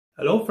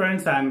Hello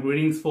friends and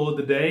greetings for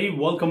the day.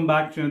 Welcome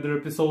back to another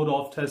episode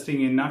of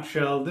Testing in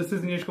Nutshell. This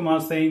is Nish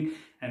Kumar Singh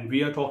and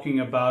we are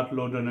talking about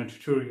Loadrunner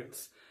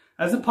tutorials.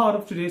 As a part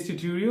of today's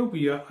tutorial,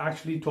 we are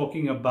actually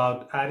talking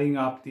about adding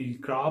up the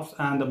graphs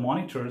and the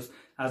monitors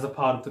as a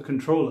part of the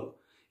controller.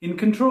 In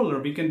controller,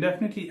 we can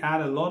definitely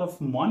add a lot of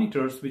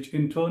monitors, which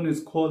in turn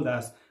is called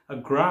as a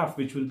graph,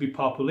 which will be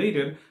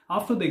populated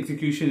after the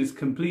execution is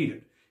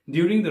completed.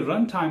 During the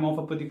runtime of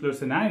a particular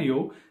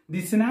scenario,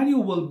 the scenario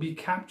will be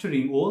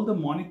capturing all the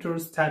monitor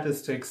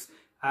statistics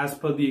as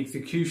per the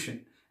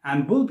execution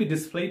and will be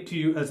displayed to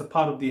you as a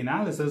part of the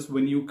analysis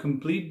when you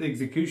complete the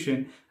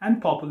execution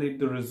and populate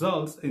the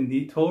results in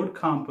the third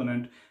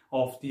component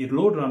of the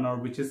Loadrunner,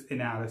 which is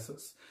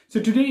analysis. So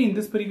today in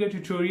this particular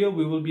tutorial,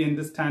 we will be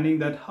understanding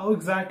that how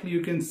exactly you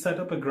can set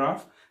up a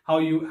graph, how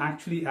you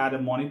actually add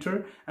a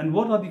monitor, and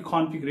what are the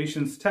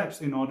configuration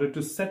steps in order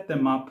to set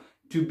them up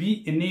to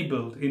be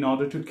enabled in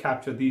order to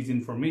capture these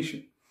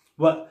information.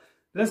 Well,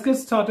 let's get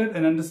started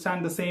and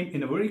understand the same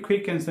in a very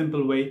quick and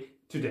simple way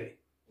today.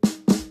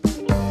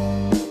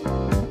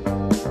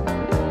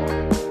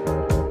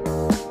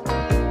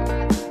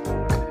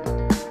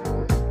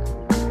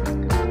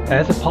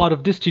 As a part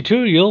of this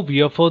tutorial,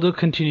 we are further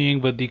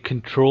continuing with the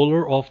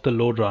controller of the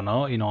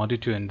Loadrunner in order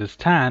to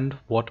understand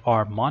what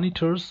are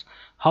monitors,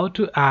 how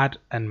to add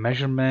a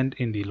measurement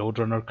in the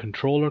Loadrunner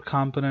controller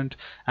component,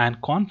 and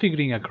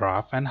configuring a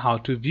graph and how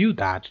to view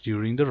that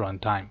during the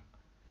runtime.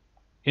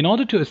 In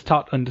order to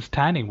start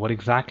understanding what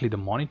exactly the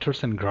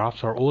monitors and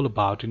graphs are all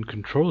about in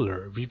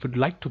controller, we would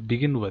like to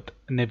begin with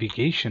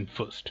navigation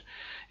first.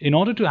 In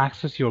order to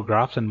access your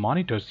graphs and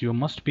monitors, you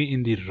must be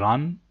in the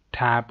Run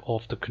tab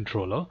of the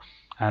controller.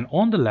 And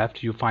on the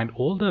left, you find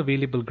all the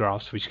available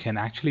graphs which can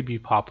actually be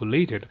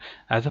populated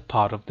as a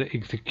part of the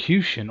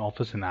execution of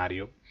a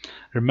scenario.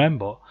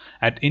 Remember,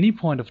 at any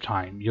point of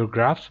time, your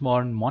graphs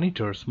and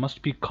monitors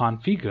must be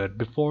configured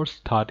before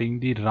starting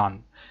the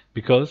run,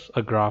 because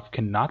a graph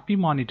cannot be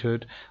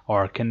monitored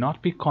or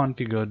cannot be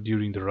configured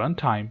during the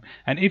runtime,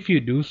 and if you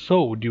do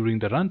so during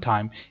the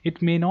runtime, it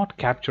may not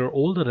capture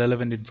all the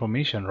relevant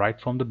information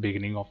right from the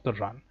beginning of the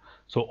run.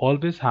 So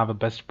always have a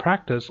best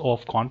practice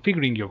of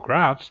configuring your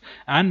graphs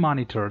and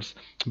monitors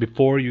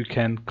before you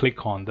can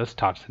click on the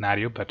Start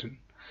Scenario button.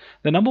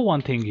 The number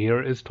one thing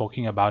here is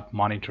talking about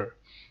monitor.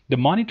 The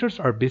monitors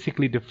are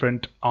basically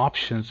different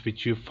options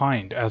which you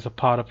find as a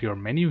part of your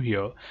menu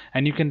here,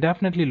 and you can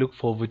definitely look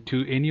forward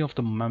to any of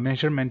the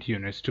measurement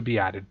units to be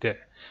added there.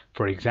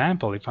 For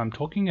example, if I'm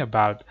talking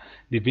about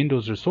the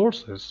Windows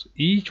resources,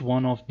 each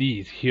one of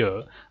these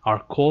here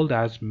are called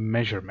as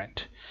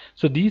measurement.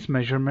 So these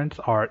measurements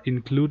are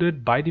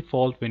included by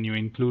default when you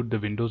include the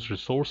Windows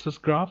resources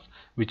graph,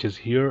 which is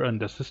here in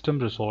the system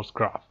resource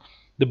graph.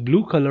 The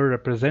blue color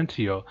represents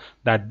here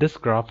that this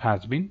graph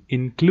has been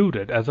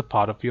included as a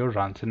part of your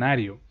run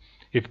scenario.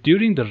 If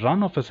during the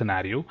run of a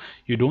scenario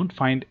you don't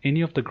find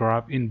any of the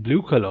graph in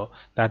blue color,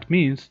 that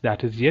means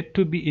that is yet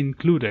to be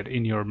included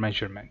in your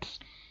measurements.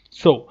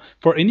 So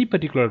for any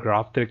particular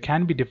graph, there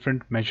can be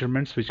different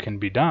measurements which can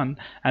be done,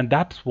 and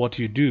that's what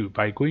you do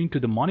by going to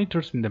the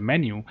monitors in the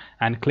menu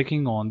and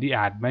clicking on the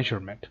add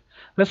measurement.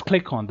 Let's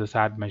click on this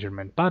add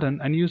measurement button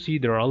and you see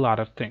there are a lot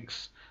of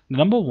things. The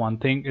number one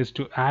thing is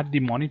to add the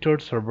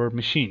monitored server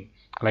machine,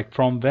 like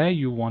from where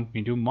you want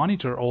me to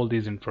monitor all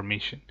this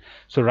information.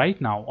 So right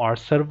now our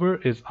server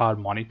is our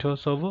monitor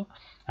server,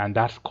 and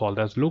that's called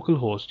as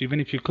localhost. Even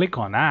if you click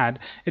on add,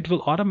 it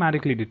will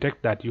automatically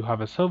detect that you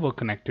have a server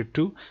connected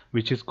to,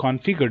 which is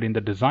configured in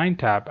the design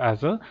tab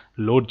as a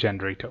load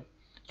generator.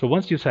 So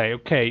once you say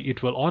OK,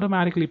 it will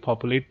automatically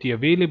populate the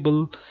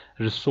available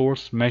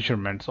resource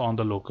measurements on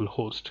the local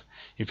host.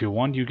 If you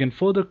want, you can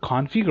further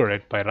configure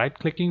it by right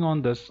clicking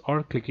on this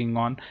or clicking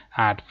on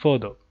add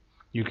further.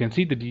 You can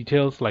see the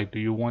details, like do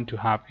you want to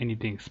have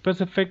anything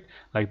specific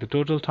like the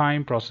total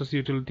time, process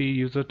utility,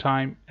 user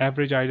time,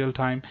 average idle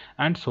time,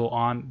 and so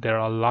on. There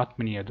are a lot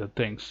many other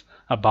things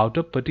about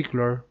a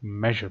particular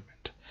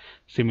measurement.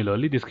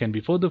 Similarly, this can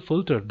be further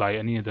filtered by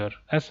any other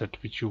asset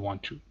which you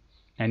want to,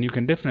 and you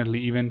can definitely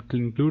even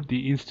include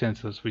the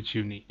instances which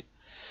you need.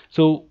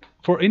 So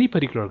for any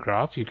particular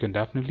graph, you can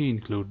definitely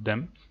include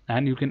them,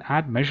 and you can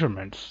add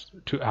measurements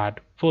to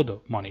add further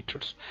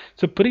monitors.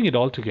 So putting it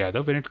all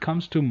together, when it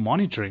comes to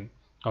monitoring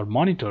or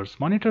monitors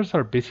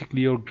are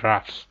basically your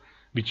graphs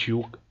which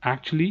you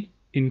actually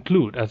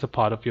include as a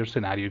part of your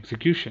scenario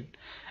execution,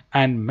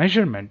 and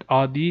measurement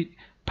are the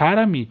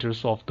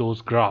parameters of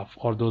those graph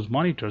or those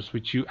monitors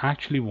which you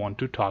actually want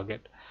to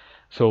target.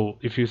 So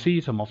if you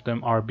see, some of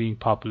them are being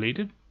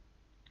populated.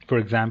 For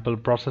example,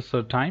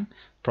 processor time,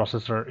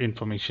 processor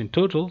information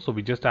total. So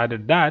we just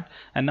added that,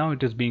 and now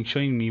it is being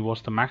showing me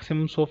what's the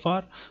maximum so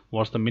far,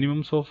 what's the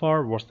minimum so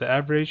far, what's the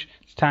average,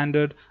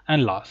 standard,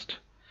 and last.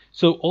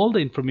 So all the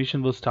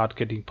information will start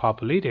getting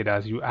populated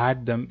as you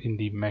add them in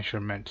the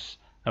measurements.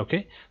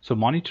 Okay, so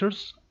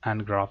monitors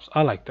and graphs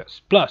are like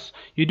this. Plus,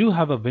 you do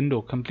have a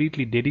window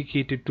completely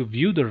dedicated to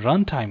view the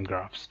runtime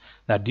graphs,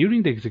 that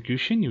during the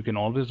execution you can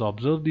always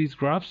observe these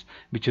graphs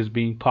which is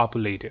being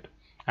populated.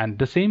 And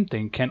the same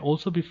thing can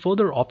also be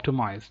further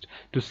optimized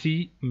to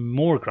see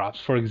more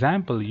graphs. For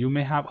example, you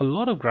may have a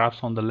lot of graphs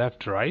on the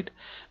left, right,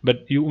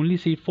 but you only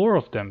see 4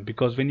 of them,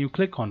 because when you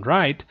click on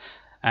right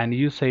and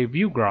you say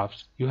view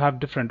graphs, you have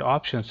different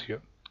options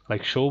here,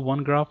 like show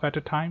 1 graph at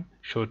a time,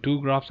 show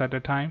 2 graphs at a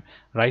time.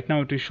 Right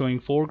now it is showing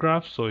 4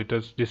 graphs, so it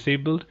is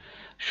disabled.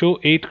 Show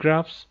 8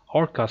 graphs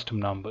or custom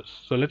numbers.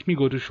 So let me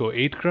go to show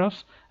 8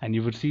 graphs, and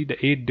you would see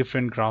the 8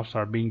 different graphs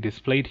are being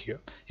displayed here.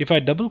 If I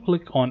double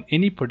click on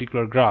any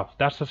particular graph,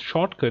 that's a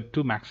shortcut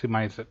to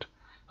maximize it.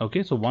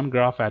 Okay, so 1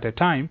 graph at a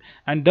time,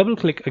 and double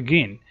click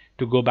again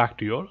to go back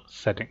to your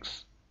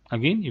settings.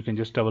 Again, you can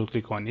just double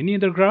click on any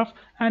other graph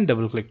and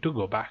double click to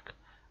go back.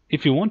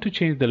 If you want to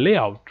change the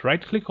layout,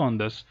 right click on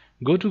this,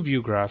 go to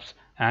view graphs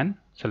and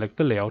select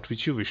the layout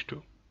which you wish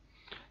to.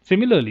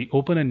 Similarly,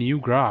 open a new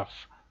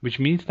graph, which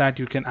means that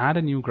you can add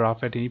a new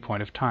graph at any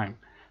point of time.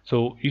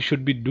 So you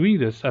should be doing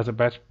this as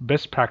a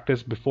best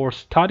practice before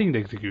starting the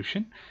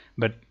execution.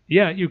 But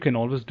yeah, you can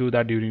always do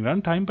that during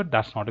runtime, but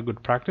that's not a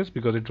good practice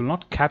because it will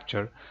not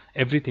capture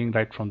everything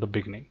right from the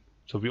beginning.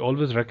 So we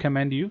always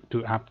recommend you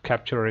to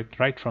capture it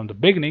right from the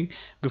beginning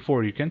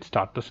before you can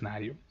start the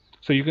scenario.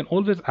 So you can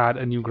always add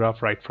a new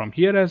graph right from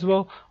here as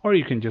well, or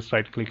you can just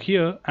right click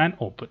here and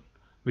open,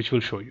 which will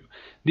show you.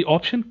 The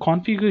option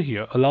configure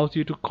here allows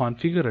you to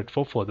configure it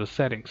for further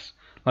settings.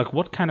 Like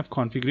what kind of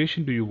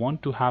configuration do you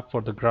want to have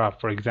for the graph?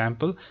 For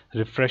example,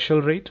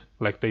 refresher rate,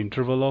 like the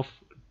interval of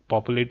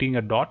populating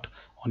a dot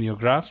on your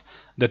graph,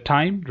 the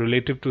time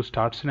relative to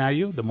start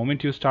scenario. The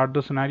moment you start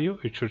the scenario,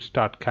 it should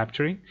start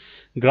capturing.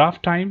 Graph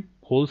time,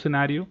 whole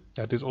scenario,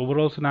 that is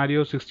overall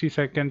scenario 60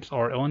 seconds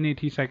or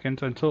 180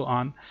 seconds and so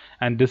on,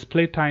 and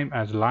display time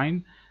as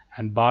line,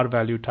 and bar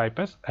value type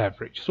as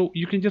average. So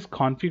you can just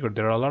configure.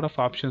 There are a lot of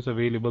options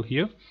available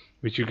here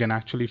which you can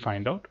actually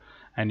find out,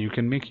 and you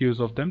can make use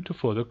of them to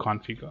further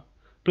configure.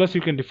 Plus you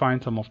can define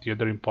some of the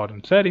other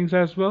important settings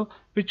as well,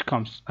 which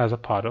comes as a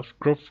part of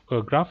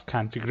graph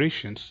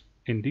configurations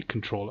in the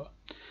controller.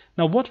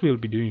 Now what we'll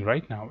be doing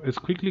right now is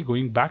quickly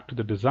going back to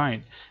the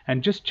design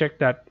and just check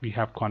that we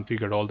have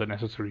configured all the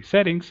necessary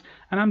settings,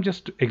 and I'm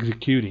just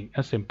executing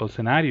a simple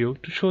scenario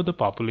to show the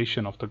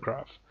population of the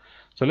graph.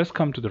 So let's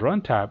come to the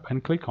Run tab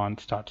and click on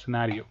Start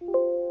Scenario.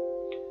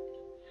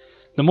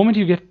 The moment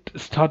you get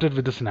started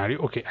with the scenario,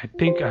 okay, I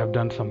think I have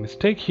done some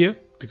mistake here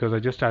because I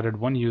just added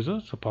 1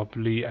 user, so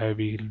probably I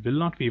will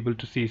not be able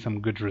to see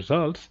some good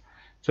results.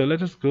 So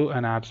let us go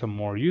and add some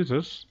more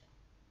users.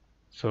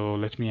 So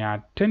let me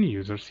add 10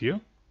 users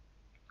here,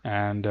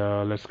 and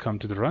let's come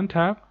to the Run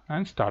tab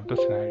and start the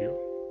scenario.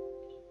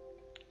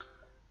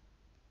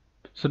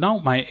 So now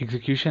my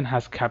execution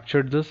has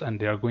captured this and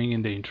they are going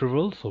in the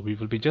interval. So we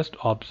will be just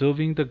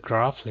observing the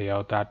graph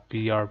layout that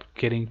we are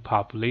getting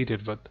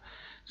populated with.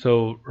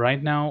 So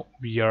right now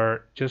we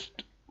are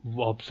just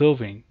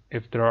observing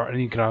if there are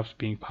any graphs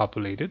being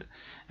populated,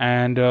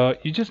 and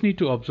you just need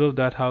to observe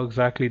that how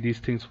exactly these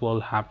things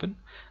will happen.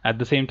 At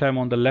the same time,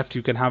 on the left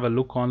you can have a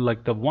look on,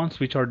 like the ones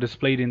which are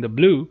displayed in the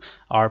blue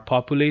are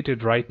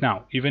populated right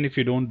now. Even if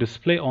you don't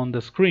display on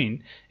the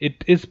screen,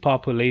 it is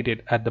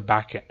populated at the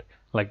back end.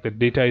 Like the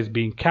data is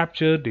being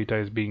captured, data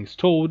is being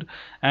stored,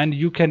 and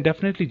you can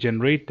definitely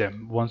generate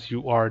them once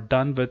you are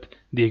done with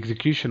the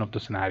execution of the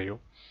scenario,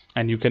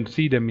 and you can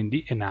see them in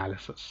the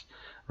analysis.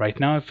 Right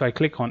now if I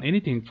click on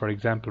anything, for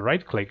example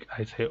right click,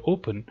 I say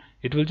open,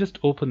 it will just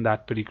open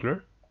that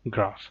particular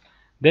graph.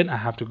 Then I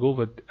have to go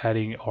with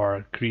adding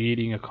or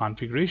creating a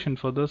configuration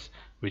for this,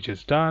 which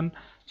is done.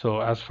 So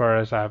as far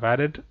as I've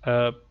added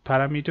a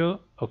parameter,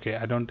 okay,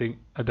 I don't think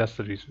that's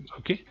the reason.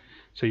 Okay,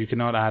 so you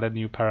cannot add a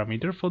new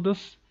parameter for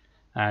this,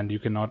 and you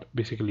cannot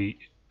basically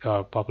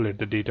populate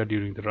the data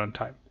during the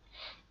runtime.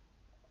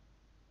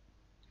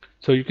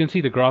 So you can see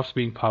the graphs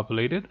being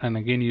populated, and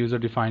again user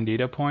defined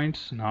data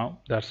points. Now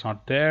that's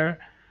not there.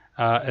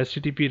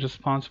 HTTP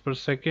response per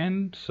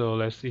second, so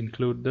let's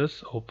include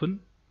this,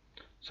 open,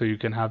 so you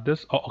can have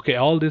this. Okay,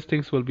 all these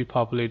things will be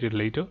populated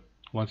later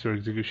once your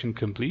execution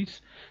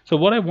completes. So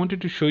what I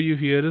wanted to show you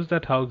here is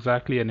that how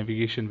exactly a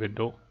navigation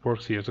window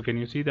works here. So can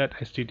you see that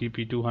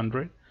HTTP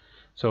 200?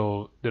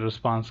 So the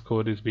response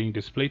code is being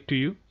displayed to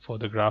you for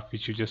the graph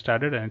which you just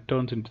added, and it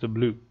turns into the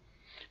blue.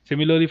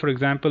 Similarly, for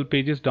example,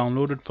 pages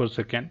downloaded per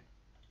second,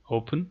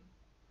 open,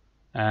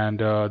 and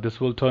this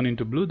will turn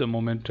into blue the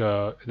moment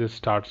this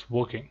starts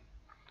working.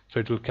 So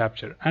it will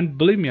capture. And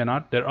believe me or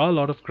not, there are a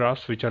lot of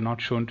graphs which are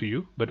not shown to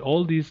you, but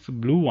all these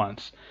blue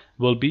ones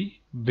will be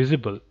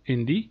visible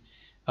in the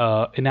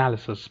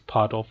analysis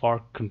part of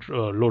our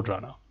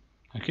Loadrunner.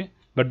 Okay,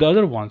 but the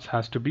other ones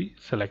has to be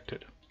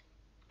selected.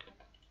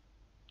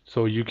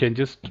 So you can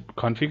just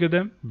configure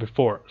them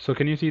before. So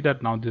can you see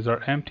that now these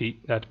are empty?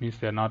 That means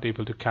they're not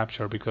able to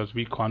capture because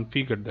we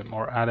configured them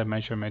or add a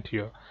measurement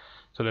here.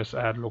 So let's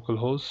add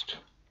localhost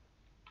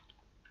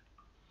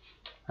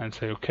and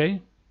say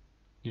okay.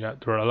 Yeah,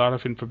 there are a lot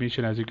of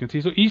information, as you can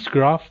see. So each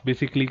graph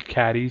basically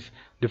carries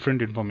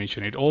different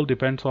information. It all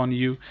depends on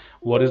you,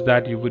 what is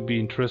that you would be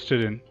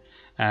interested in,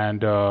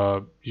 and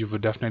you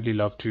would definitely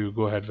love to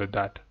go ahead with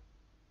that.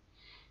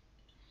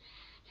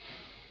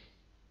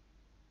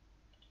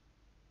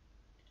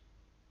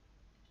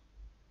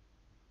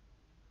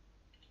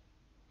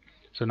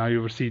 So now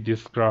you will see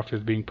this graph is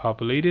being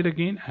populated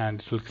again, and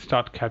it will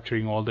start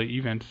capturing all the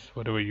events,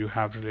 whatever you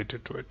have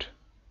related to it.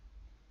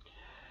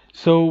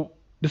 So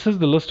this is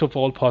the list of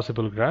all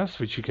possible graphs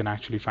which you can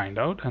actually find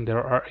out, and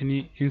there are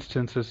any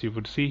instances you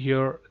would see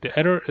here. The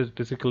error is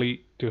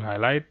basically to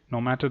highlight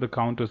no matter the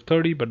count is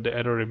 30, but the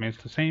error remains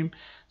the same.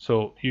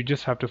 So you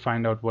just have to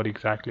find out what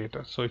exactly it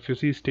is. So if you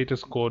see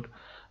status code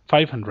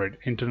 500,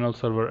 internal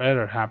server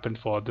error happened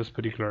for this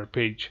particular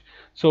page.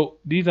 So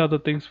these are the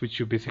things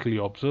which you basically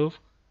observe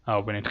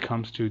when it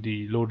comes to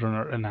the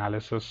Loadrunner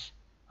analysis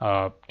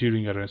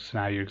during a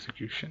scenario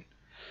execution.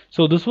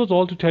 So this was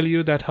all to tell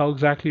you that how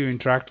exactly you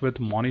interact with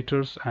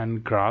monitors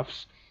and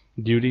graphs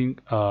during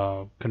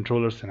a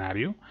controller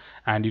scenario,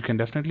 and you can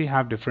definitely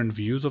have different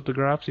views of the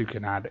graphs. You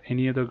can add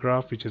any other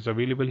graph which is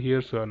available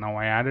here. So now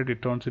I added,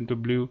 it turns into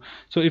blue.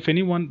 So if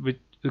anyone with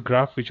the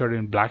graph which are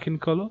in black in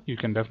color, you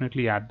can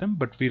definitely add them,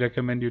 but we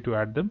recommend you to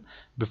add them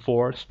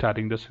before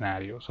starting the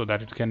scenario so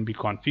that it can be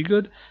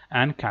configured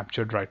and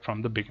captured right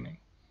from the beginning.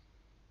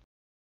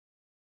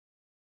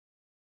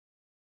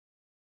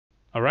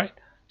 All right.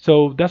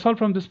 So that's all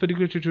from this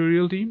particular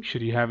tutorial, team.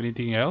 Should you have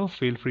anything else,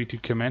 feel free to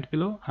comment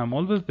below. I'm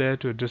always there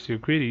to address your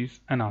queries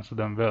and answer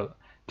them well.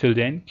 Till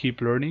then, keep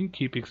learning,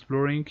 keep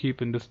exploring,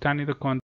 keep understanding the content.